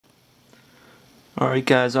Alright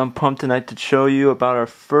guys, I'm pumped tonight to show you about our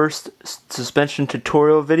first suspension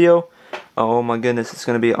tutorial video. Oh my goodness, it's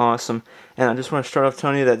going to be awesome. And I just want to start off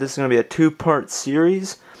telling you that this is going to be a two-part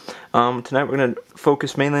series. Tonight we're going to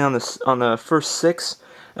focus mainly on the first six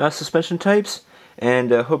suspension types.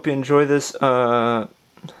 And hope you enjoy this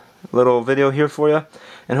little video here for you.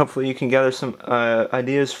 And hopefully you can gather some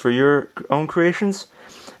ideas for your own creations.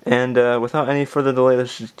 And without any further delay,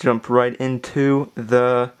 let's just jump right into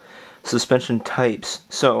the suspension types.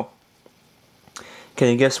 So, can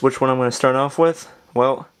you guess which one I'm going to start off with?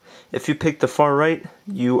 Well, if you picked the far right,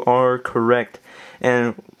 you are correct.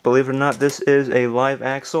 And believe it or not, this is a live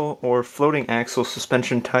axle or floating axle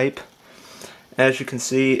suspension type. As you can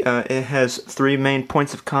see, it has three main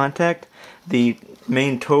points of contact. The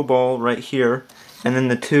main toe ball right here, and then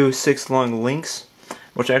the two 6-long links,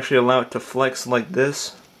 which actually allow it to flex like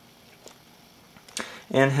this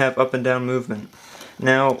and have up and down movement.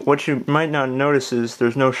 Now, what you might not notice is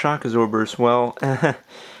there's no shock absorbers. Well, I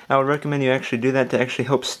would recommend you actually do that to actually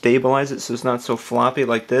help stabilize it so it's not so floppy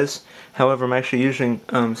like this. However, I'm actually using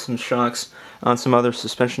some shocks on some other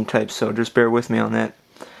suspension types, so just bear with me on that.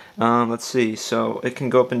 Let's see, so it can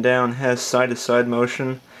go up and down, has side-to-side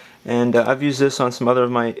motion, and I've used this on some other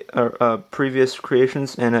of my previous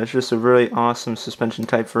creations, and it's just a really awesome suspension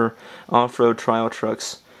type for off-road trial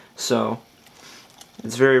trucks. So,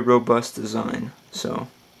 it's very robust design. So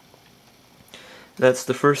that's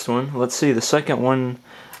the first one. Let's see, the second one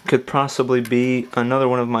could possibly be another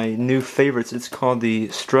one of my new favorites. It's called the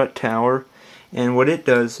strut tower, and what it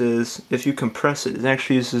does is if you compress it, it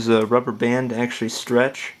actually uses a rubber band to actually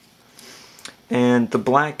stretch, and the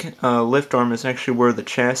black lift arm is actually where the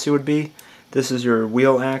chassis would be. This is your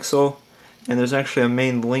wheel axle, and there's actually a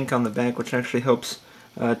main link on the back which actually helps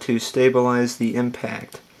to stabilize the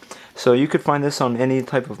impact. So you could find this on any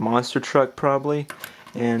type of monster truck probably,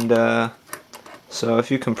 and so if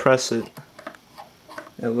you compress it,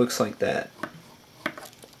 it looks like that.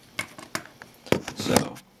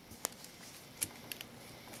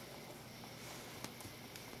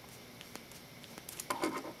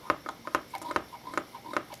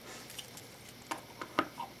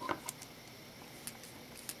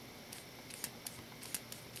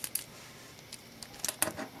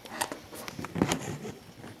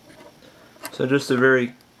 So just a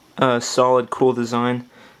very solid, cool design.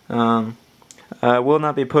 I will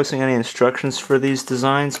not be posting any instructions for these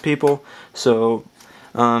designs, people, so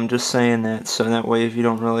just saying that, so that way if you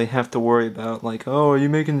don't really have to worry about like, oh, are you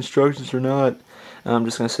making instructions or not, I'm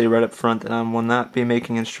just going to say right up front that I will not be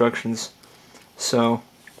making instructions. So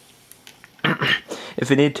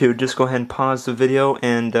if you need to, just go ahead and pause the video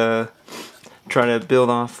and try to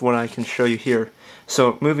build off what I can show you here.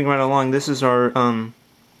 So moving right along, this is our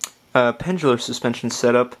pendular suspension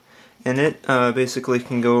setup, and it basically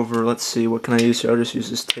can go over, let's see, what can I use here? I'll just use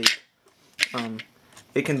this tape.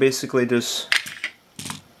 It can basically just,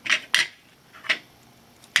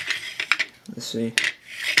 let's see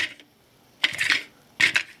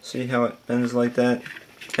how it bends like that.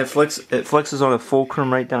 It flexes on a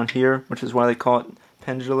fulcrum right down here, which is why they call it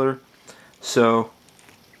pendular. So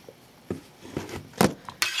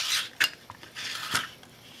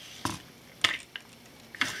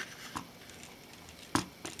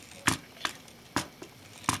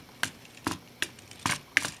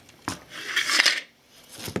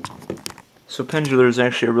pendular is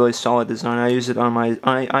actually a really solid design. I use it on my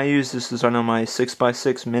I use this design on my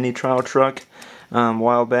 6x6 mini trial truck a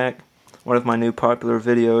while back, one of my new popular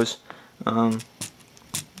videos.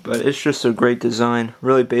 But it's just a great design,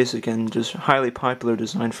 really basic and just highly popular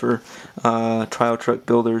design for trial truck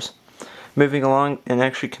builders. Moving along, in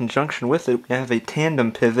actually conjunction with it, we have a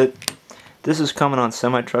tandem pivot. This is common on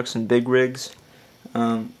semi-trucks and big rigs.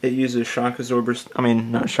 It uses shock absorbers,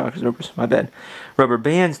 not shock absorbers, my bad, rubber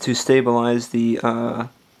bands to stabilize the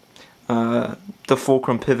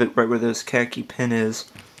fulcrum pivot right where this khaki pin is.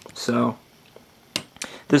 So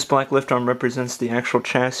this black lift arm represents the actual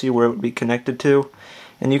chassis where it would be connected to,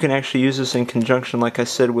 and you can actually use this in conjunction, like I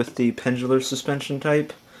said, with the pendular suspension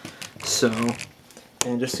type. So,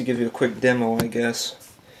 and just to give you a quick demo, I guess,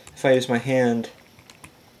 if I use my hand,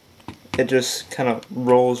 it just kind of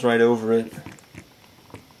rolls right over it.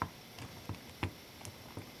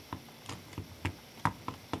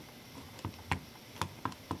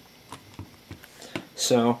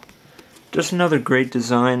 So, just another great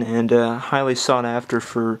design, and highly sought after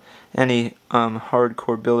for any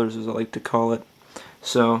hardcore builders, as I like to call it.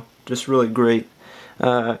 So, just really great.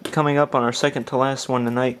 Coming up on our second to last one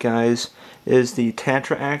tonight, guys, is the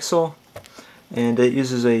Tatra axle, and it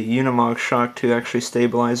uses a Unimog shock to actually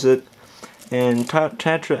stabilize it. And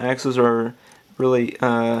Tatra axles are really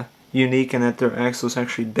unique in that their axle is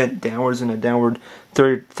actually bent downwards in a downward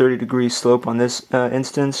 30 degree slope on this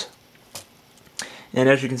instance. And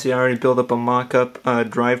as you can see, I already built up a mock-up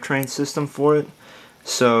drivetrain system for it.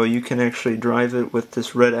 So you can actually drive it with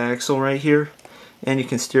this red axle right here, and you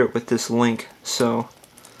can steer it with this link. So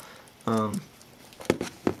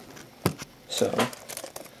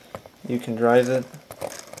you can drive it.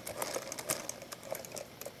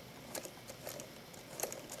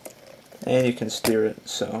 And you can steer it.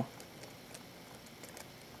 So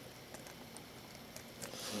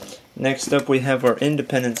next up we have our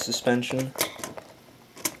independent suspension.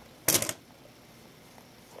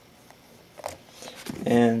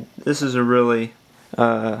 And this is a really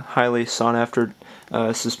highly sought after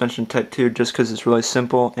suspension type 2 just because it's really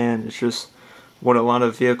simple and it's just what a lot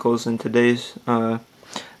of vehicles in today's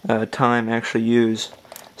time actually use.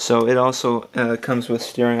 So it also comes with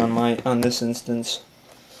steering on this instance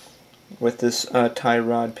with this tie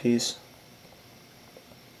rod piece.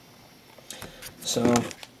 So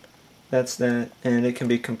that's that, and it can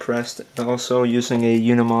be compressed also using a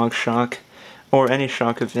Unimog shock, or any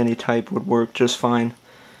shock of any type would work just fine.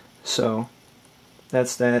 So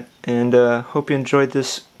that's that, and hope you enjoyed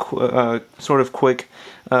this sort of quick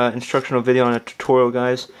instructional video on a tutorial,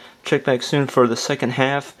 guys. Check back soon for the second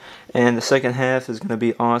half, and the second half is going to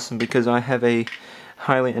be awesome because I have a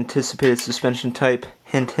highly anticipated suspension type,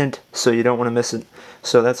 hint hint, so you don't want to miss it.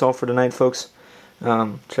 So that's all for tonight, folks.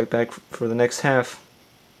 Check back for the next half.